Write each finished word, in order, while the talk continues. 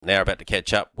Now about to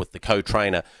catch up with the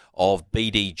co-trainer of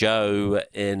BD Joe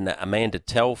in Amanda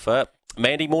Telfer.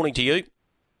 Mandy, morning to you.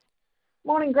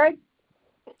 Morning, Greg.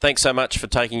 Thanks so much for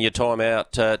taking your time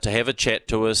out to have a chat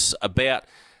to us about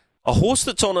a horse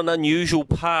that's on an unusual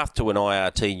path to an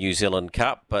IRT New Zealand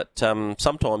Cup, but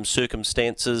sometimes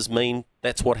circumstances mean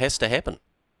that's what has to happen.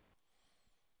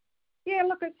 Yeah,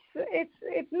 look,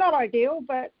 it's not ideal,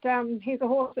 but he's a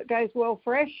horse that goes well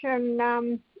fresh,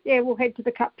 and we'll head to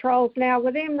the Cup trials now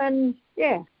with him, and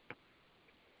yeah.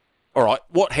 All right,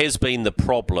 what has been the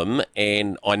problem,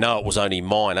 and I know it was only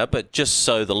minor, but just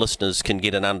so the listeners can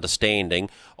get an understanding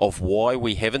of why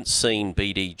we haven't seen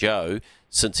BD Joe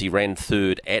since he ran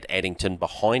third at Addington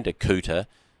behind a Cooter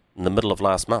in the middle of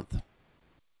last month?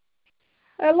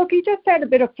 Look, he just had a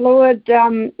bit of fluid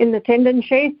in the tendon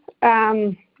sheath.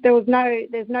 There's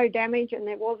no damage, and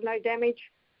there was no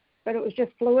damage, but it was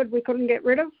just fluid we couldn't get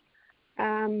rid of.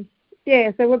 So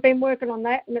we've been working on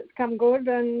that, and it's come good,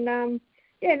 and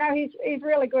he's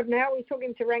really good now. We took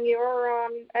him to Rangiora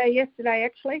on yesterday,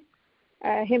 actually,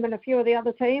 him and a few of the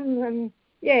other teams, and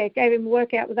gave him a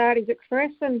workout with Artie's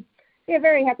Express, and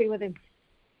very happy with him.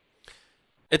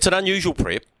 It's an unusual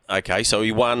prep. Okay, so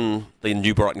he won the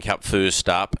New Brighton Cup first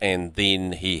up, and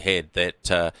then he had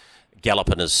that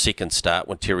gallop in his second start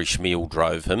when Terry Schmiel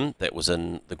drove him. That was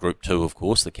in the Group 2, of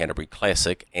course, the Canterbury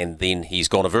Classic, and then he's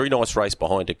gone a very nice race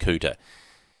behind a Cooter.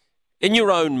 In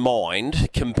your own mind,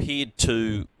 compared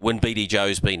to when BD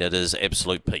Joe's been at his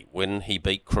absolute peak, when he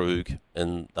beat Krug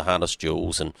in the harness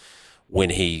duels, and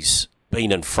when he's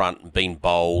been in front and been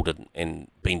bold and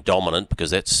been dominant,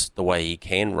 because that's the way he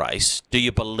can race, do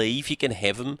you believe you can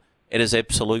have him at his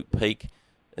absolute peak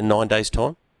in 9 days'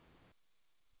 time?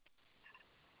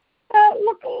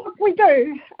 Look, we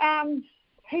do.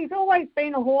 He's always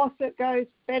been a horse that goes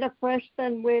better fresh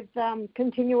than with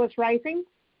continuous racing.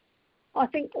 I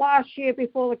think last year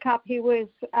before the Cup he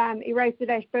raced at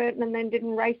Ashburton and then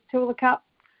didn't race till the Cup.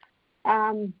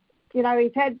 He's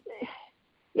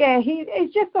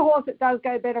just a horse that does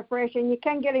go better fresh, and you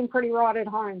can get him pretty right at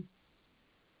home.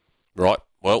 Right.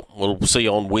 Well, we'll see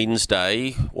on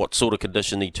Wednesday what sort of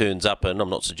condition he turns up in. I'm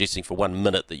not suggesting for 1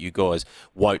 minute that you guys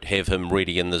won't have him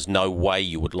ready, and there's no way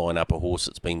you would line up a horse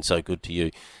that's been so good to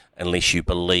you unless you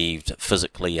believed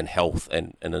physically in health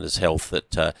and in his health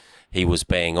that he was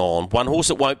bang on. One horse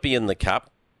that won't be in the Cup,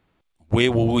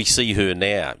 where will we see her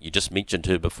now? You just mentioned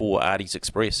her before, Artie's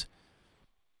Express.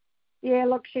 Yeah,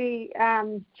 look, she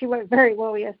went very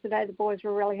well yesterday. The boys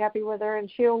were really happy with her, and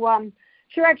she'll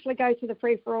actually go to the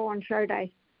free-for-all on show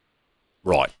day.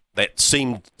 Right. That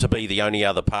seemed to be the only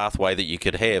other pathway that you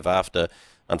could have after,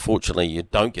 unfortunately, you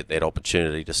don't get that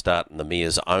opportunity to start in the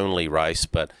mares only race,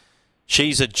 but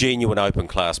she's a genuine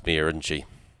open-class mare, isn't she?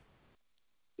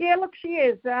 Yeah, look, she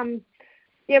is.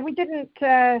 We didn't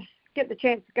get the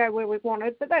chance to go where we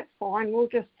wanted, but that's fine. We'll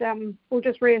just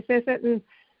reassess it,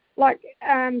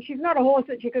 and she's not a horse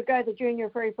that you could go the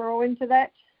junior free-for-all into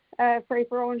that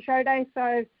free-for-all on show day,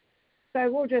 so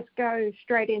we'll just go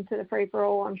straight into the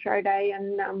free-for-all on show day,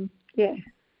 and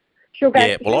she'll go.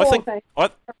 Yeah, well,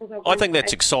 I think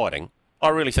that's exciting. I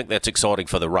really think that's exciting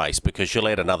for the race because she'll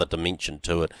add another dimension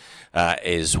to it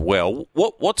as well.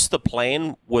 What's the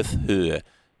plan with her?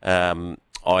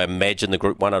 I imagine the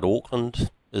Group 1 at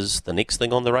Auckland is the next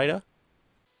thing on the radar?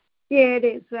 Yeah, it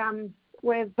is.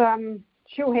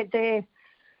 She'll head there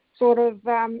sort of,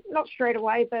 not straight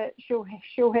away, but she'll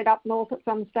head up north at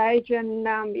some stage, and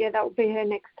that will be her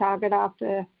next target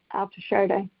after show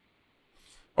day.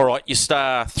 All right, your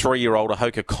star 3-year-old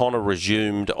Ahoka Connor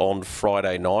resumed on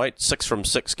Friday night, 6 from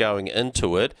 6 going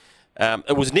into it.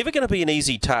 It was never going to be an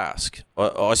easy task.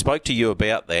 I spoke to you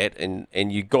about that, and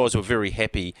you guys were very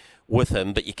happy with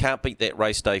him, but you can't beat that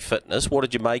race day fitness. What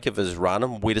did you make of his run,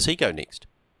 and where does he go next?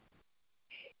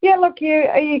 Yeah, look,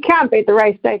 you can't beat the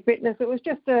race day fitness. It was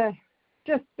he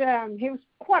was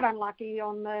quite unlucky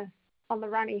on the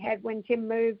run he had when Tim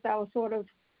moved. They were sort of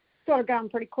going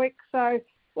pretty quick. So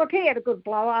look, he had a good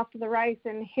blow after the race,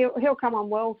 and he'll come on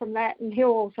well from that, and he'll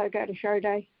also go to show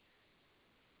day.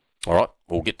 All right,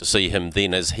 we'll get to see him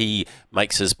then as he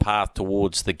makes his path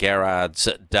towards the Garrards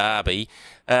Derby.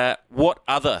 What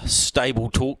other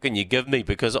stable talk can you give me?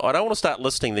 Because I don't want to start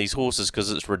listing these horses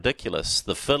because it's ridiculous.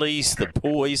 The fillies, the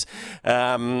boys.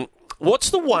 What's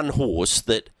the one horse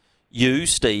that you,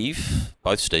 Steve,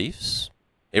 both Steves,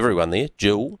 everyone there,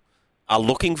 Jill, are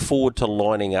looking forward to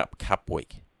lining up Cup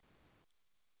Week?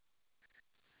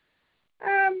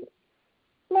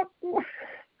 Look,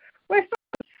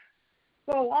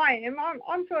 well, I am.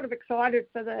 I'm sort of excited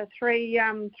for the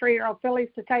three-year-old fillies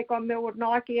to take on Millwood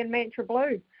Nike and Mantra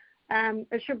Blue.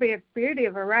 It should be a beauty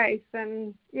of a race,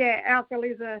 and our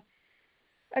fillies are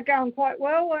are going quite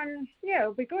well, and yeah,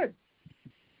 it'll be good.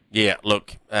 Yeah,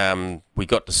 look, we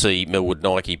got to see Millwood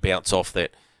Nike bounce off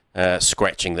that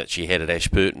scratching that she had at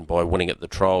Ashburton by winning at the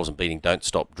trials and beating Don't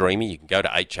Stop Dreaming. You can go to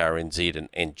HRNZ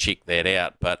and check that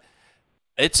out. But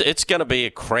it's going to be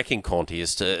a cracking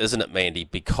contest, isn't it, Mandy?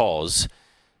 Because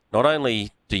not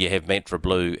only do you have Mantra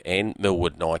Blue and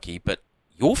Millwood Nike, but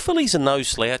your fillies are no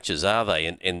slouches, are they?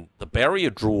 And the barrier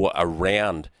draw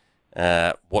around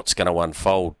what's going to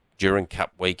unfold during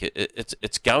Cup Week,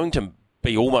 it's going to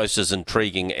be almost as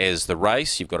intriguing as the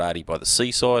race. You've got Artie by the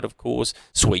Seaside, of course,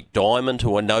 Sweet Diamond,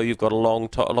 who I know you've got a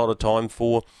lot of time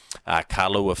for,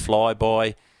 Kalua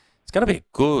Flyby. It's going to be a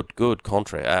good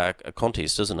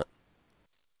contest, isn't it?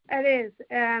 It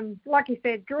is. Like you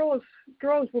said, draws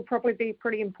will probably be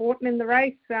pretty important in the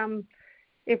race.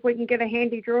 If we can get a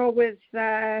handy draw with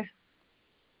a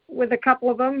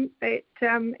couple of them, it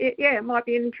might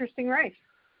be an interesting race.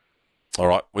 All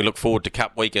right, we look forward to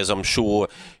Cup Week, as I'm sure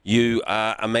you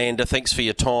are, Amanda. Thanks for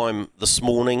your time this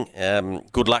morning.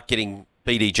 Good luck getting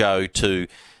BD Joe to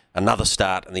another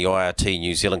start in the IRT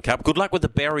New Zealand Cup. Good luck with the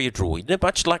barrier draw. You didn't have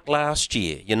much luck last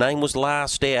year. Your name was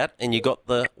last out and you got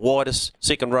the widest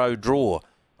second row draw.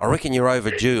 I reckon you're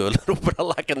overdue. A little bit of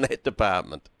luck in that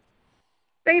department.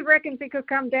 Steve reckons he could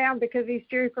come down because he's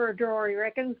due for a draw, he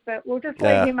reckons, but we'll just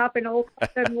leave him up in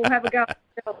Auckland and we'll have a go.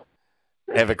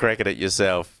 Have a crack at it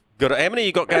yourself. Good. How many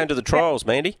you got going to the trials,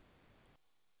 Mandy?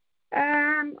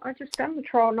 I just done the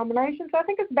trial nominations. I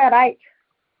think it's about 8.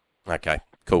 Okay,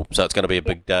 cool. So it's going to be a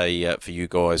big day for you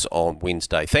guys on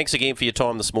Wednesday. Thanks again for your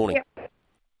time this morning. Yep.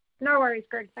 No worries,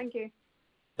 Greg. Thank you.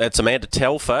 That's Amanda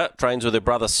Telfer, trains with her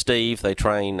brother Steve. They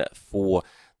train for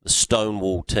the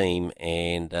Stonewall team,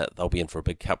 and they'll be in for a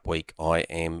big Cup Week. I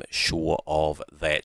am sure of that.